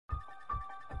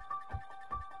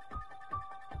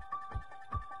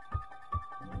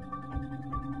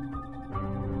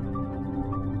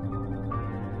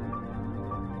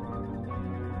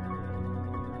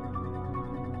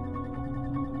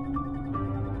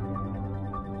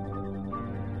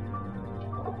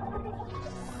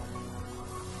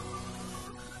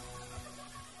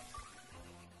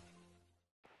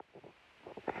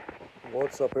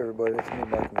What's up, everybody? It's me,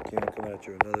 Mike McCune, coming at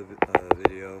you with another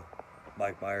video.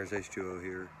 Mike Myers, H2O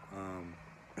here.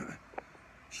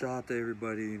 Shout out to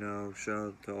everybody, you know. Shout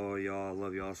out to all y'all. I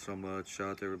love y'all so much. Shout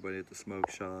out to everybody at the smoke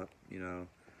shop, you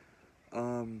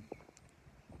know.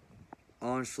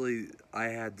 Honestly, I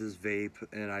had this vape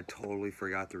and I totally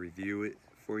forgot to review it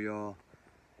for y'all.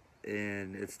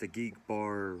 And it's the Geek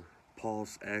Bar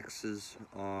Pulse X's.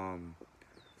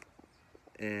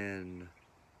 And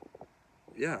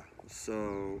yeah,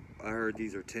 so I heard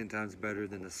these are 10 times better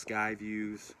than the Sky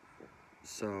Views.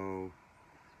 So,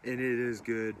 and it is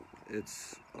good.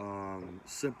 It's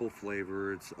simple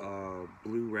flavor. It's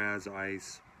blue Razz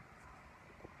ice,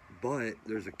 but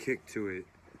there's a kick to it.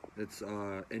 It's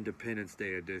Independence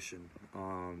Day edition.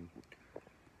 And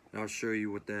I'll show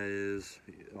you what that is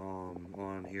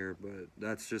on here, but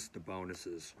that's just the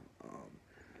bonuses.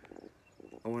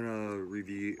 I want to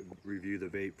review the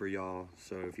vape for y'all,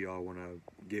 so if y'all want to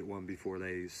get one before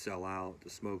they sell out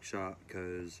the smoke shop,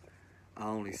 because I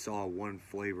only saw one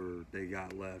flavor they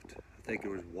got left. I think it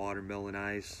was watermelon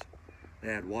ice.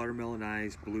 They had watermelon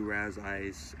ice, blue Razz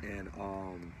ice, and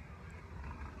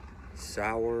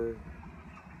sour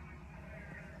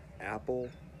apple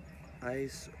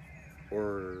ice,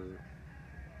 or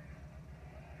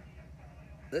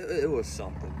it was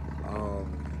something.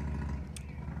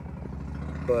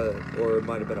 Or it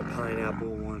might have been a pineapple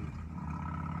one,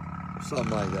 something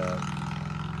like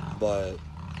that. But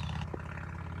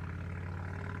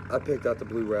I picked out the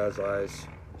blue Razz ice.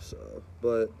 So,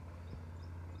 but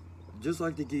just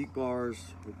like the Geek bars,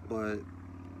 but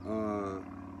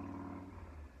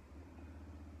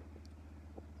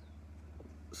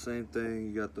same thing.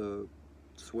 You got the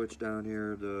switch down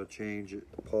here to change it,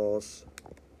 pulse,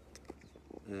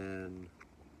 and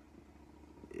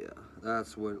yeah,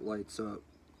 that's what lights up.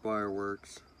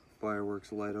 Fireworks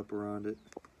light up around it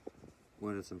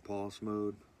when it's in pulse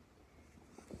mode.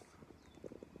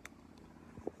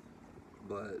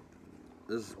 But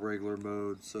this is regular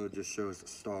mode, so it just shows the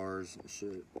stars and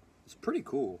shit. It's pretty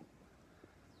cool.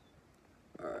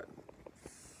 Alright.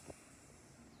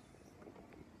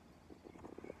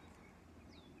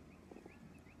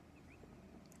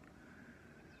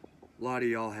 A lot of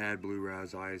y'all had blue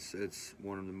Razz ice. It's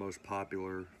one of the most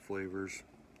popular flavors.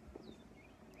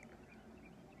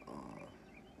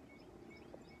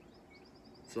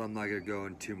 So I'm not gonna go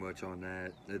in too much on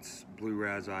that. It's blue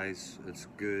Razz ice. It's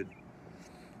good.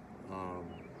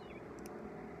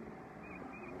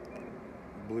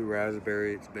 Blue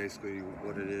raspberry. It's basically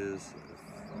what it is.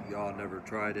 If y'all never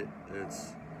tried it,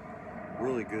 it's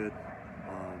really good.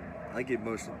 I get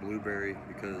most of blueberry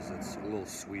because it's a little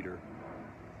sweeter.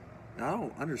 Now, I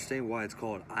don't understand why it's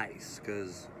called ice,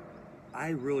 because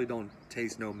I really don't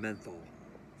taste no menthol.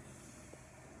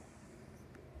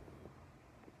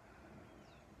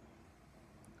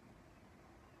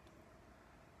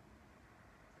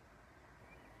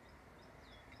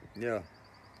 Yeah.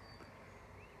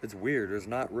 It's weird. There's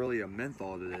not really a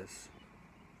menthol to this.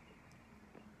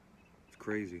 It's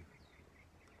crazy.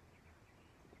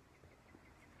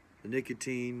 The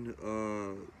nicotine,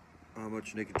 how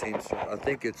much nicotine? I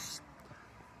think it's,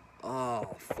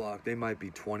 oh fuck, they might be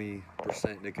 20%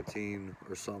 nicotine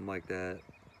or something like that.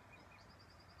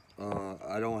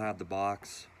 I don't have the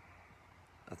box.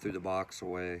 I threw the box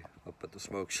away up at the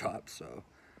smoke shop, so.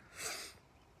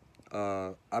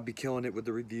 I'd be killing it with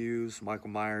the reviews. Michael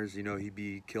Myers, you know, he'd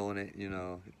be killing it, you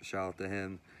know, shout out to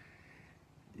him.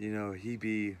 You know, he'd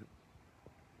be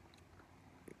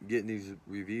getting these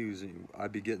reviews, and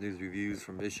I'd be getting these reviews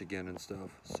from Michigan and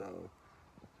stuff, so,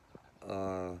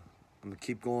 I'm gonna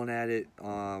keep going at it.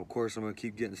 Of course, I'm gonna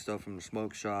keep getting stuff from the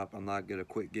smoke shop. I'm not gonna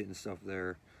quit getting stuff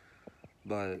there,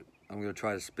 but I'm gonna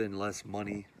try to spend less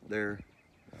money there,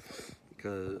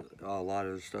 because a lot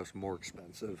of the stuff's more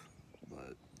expensive,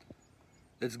 but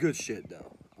it's good shit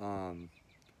though.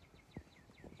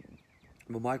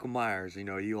 But Michael Myers, you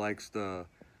know, he likes the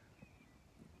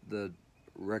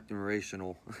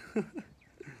recreational.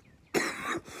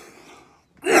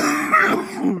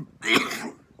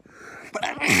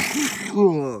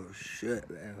 Oh shit,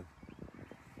 man.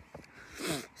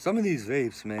 Some of these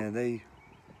vapes, man, they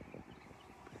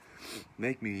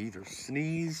make me either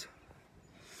sneeze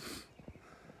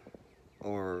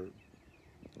or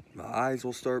my eyes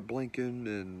will start blinking,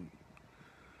 and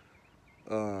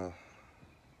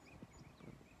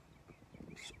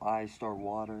eyes start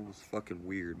watering. It's fucking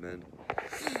weird, man.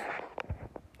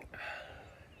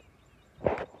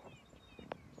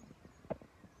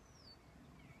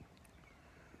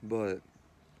 But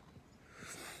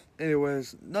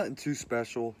anyways, nothing too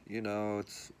special, you know.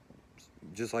 It's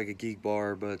just like a Geek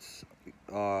bar, but it's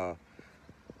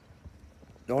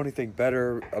the only thing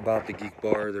better about the Geek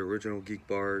Bar, the original Geek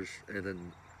Bars,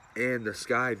 and the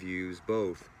Sky Views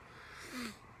both,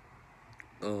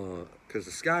 because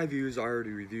the Sky Views I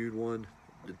already reviewed one,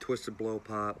 the Twisted Blow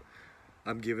Pop.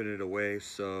 I'm giving it away,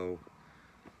 so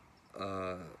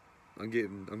I'm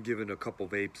giving a couple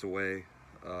vapes away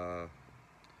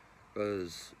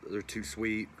because they're too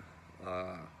sweet.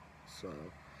 So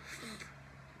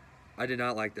I did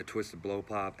not like the Twisted Blow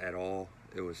Pop at all.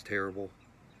 It was terrible,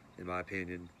 in my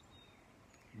opinion.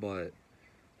 But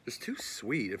it's too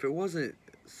sweet. If it wasn't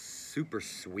super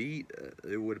sweet,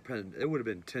 it would have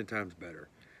been 10 times better.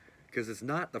 Because it's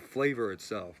not the flavor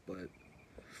itself, but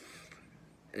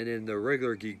and in the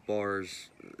regular Geek Bars,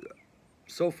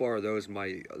 so far those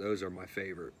are my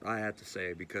favorite. I have to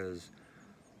say, because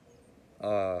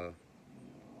in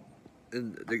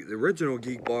the original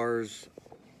Geek Bars,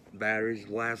 batteries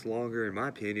last longer, in my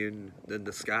opinion, than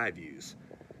the Sky Views.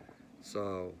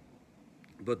 So,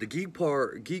 but the Geek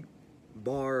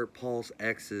Bar Pulse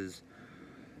X's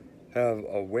have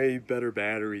a way better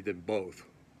battery than both.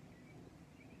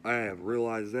 I have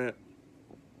realized that.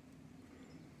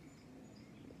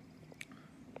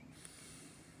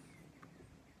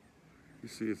 You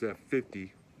see, it's at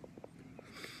 50,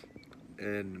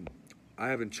 and I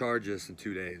haven't charged this in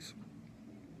 2 days.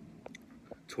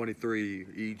 23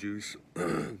 e-juice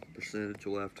percentage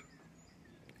left.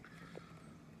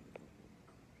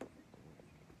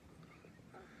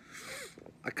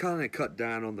 I kind of cut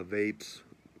down on the vapes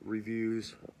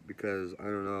reviews because I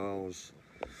don't know,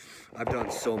 I've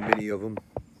done so many of them,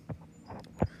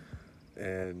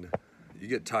 and you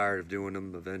get tired of doing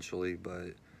them eventually.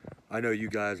 But I know you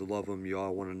guys love them.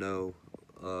 Y'all want to know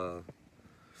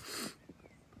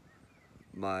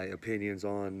my opinions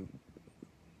on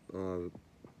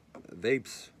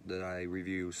vapes that I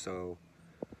review. So,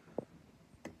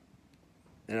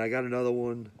 and I got another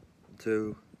one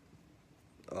too.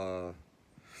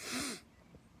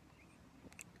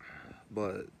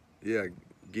 But yeah,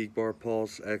 Geek Bar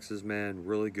Pulse X's, man,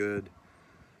 really good.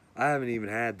 I haven't even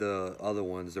had the other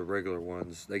ones, the regular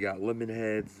ones. They got lemon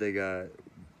heads, they got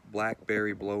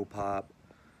blackberry blow pop,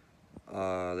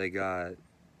 they got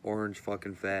orange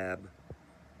fucking fab.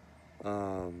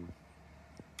 One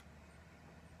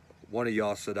of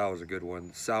y'all said that was a good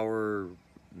one. Sour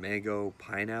mango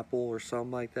pineapple or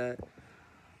something like that.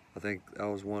 I think that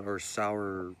was one, or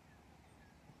sour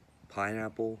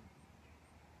pineapple.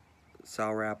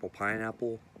 Sour apple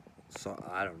pineapple. So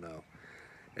I don't know.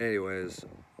 Anyways,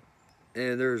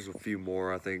 and there's a few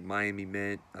more. I think Miami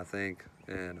Mint, I think,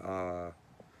 and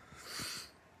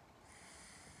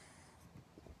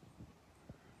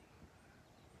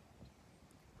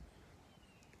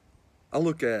I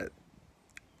look at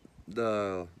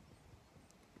the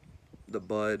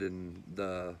bud and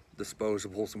the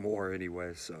disposables more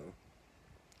anyway, so.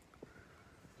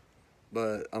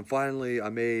 But I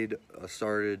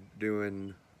started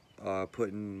doing,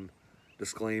 putting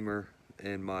disclaimer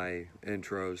in my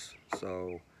intros,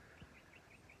 so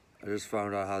I just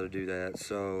found out how to do that.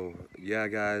 So yeah,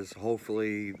 guys,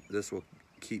 hopefully this will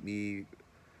keep me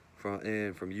from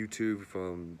YouTube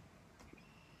from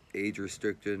age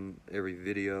restricting every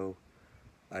video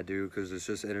I do, because it's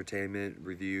just entertainment,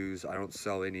 reviews. I don't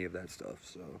sell any of that stuff,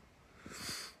 so.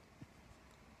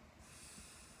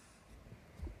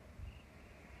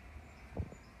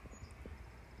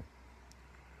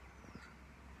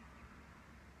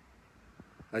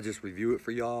 I just review it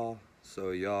for y'all,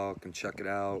 so y'all can check it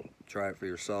out, try it for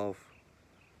yourself.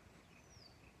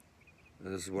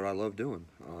 And this is what I love doing.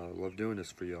 I love doing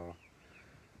this for y'all.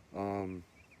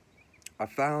 I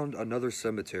found another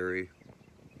cemetery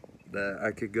that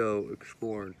I could go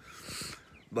exploring,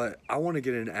 but I want to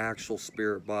get an actual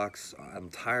spirit box. I'm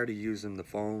tired of using the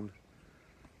phone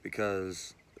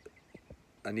because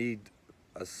I need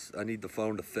the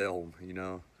phone to film, you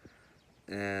know,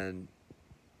 and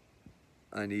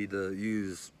I need to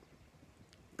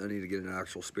get an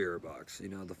actual spirit box, you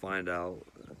know, to find out,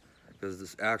 because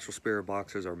this actual spirit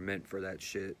boxes are meant for that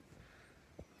shit.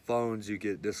 Phones, you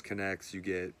get disconnects, you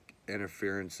get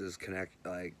interferences,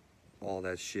 like all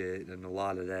that shit, and a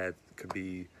lot of that could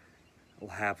be,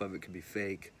 half of it could be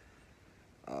fake.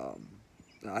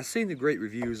 I've seen the great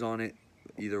reviews on it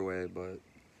either way, but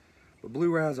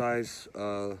Blue Razz Ice,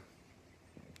 I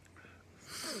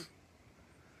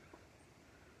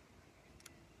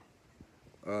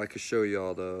could show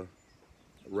y'all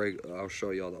I'll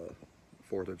show y'all the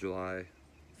 4th of July.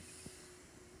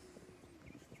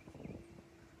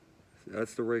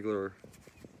 That's the regular.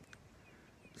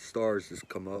 Stars just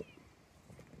come up,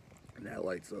 and that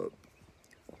lights up.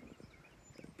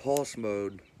 Pulse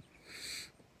mode.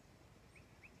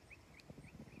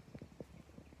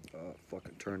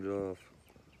 fucking turned it off.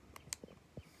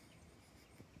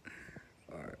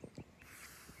 Alright.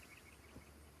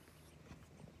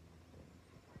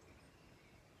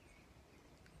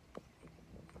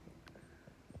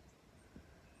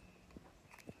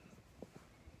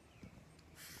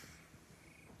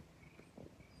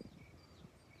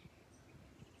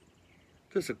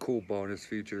 Just a cool bonus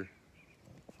feature.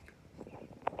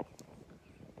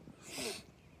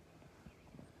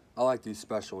 I like these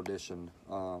special edition,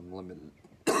 limited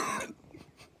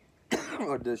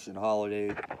edition holiday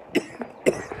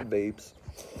vapes.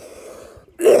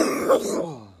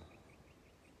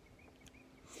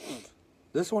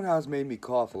 This one has made me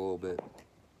cough a little bit.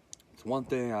 It's one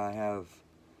thing I have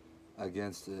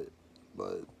against it,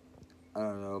 but I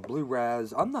don't know. Blue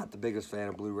Razz, I'm not the biggest fan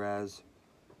of Blue Razz.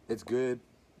 It's good,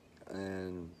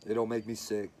 and it don't make me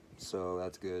sick, so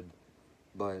that's good.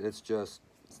 But it's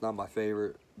not my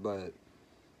favorite. But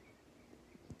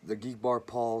the Geek Bar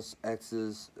Pulse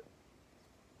X's,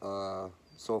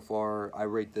 so far, I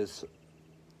rate this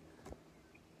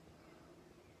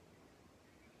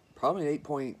probably an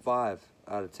 8.5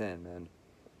 out of 10,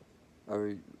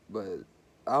 man. But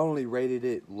I only rated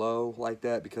it low like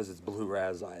that because it's Blue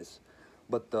Razz Eyes.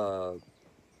 But the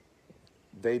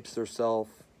vapes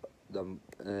themselves,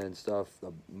 and stuff,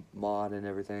 the mod and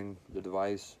everything, the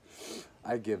device,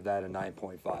 I give that a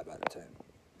 9.5 out of 10.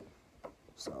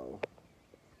 So,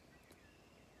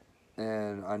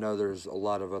 and I know there's a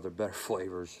lot of other better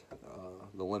flavors.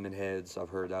 The lemon heads, I've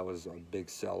heard that was a big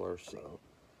seller. So,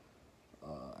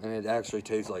 and it actually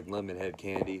tastes like lemon head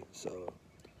candy. So,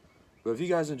 but if you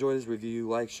guys enjoy this review,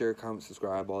 like, share, comment,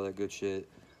 subscribe, all that good shit.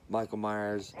 Michael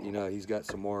Myers, you know, he's got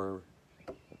some more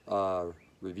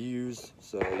reviews,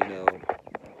 so, you know,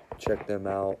 check them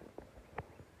out.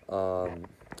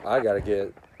 I gotta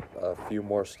get a few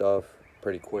more stuff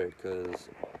pretty quick because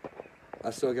I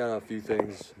still got a few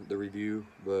things to review,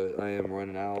 but I am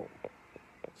running out.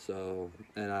 So,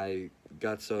 and I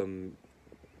got some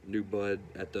new bud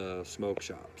at the smoke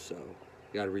shop, so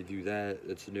gotta review that.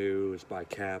 It's new, it's by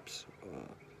Caps.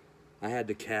 I had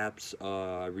the Caps.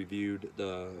 I reviewed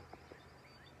the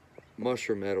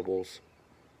mushroom edibles.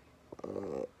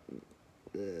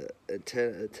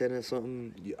 10 or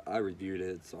something. Yeah, I reviewed it.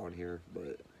 It's on here.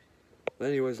 But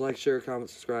anyways, like, share, comment,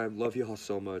 subscribe. Love y'all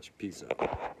so much. Peace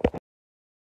out.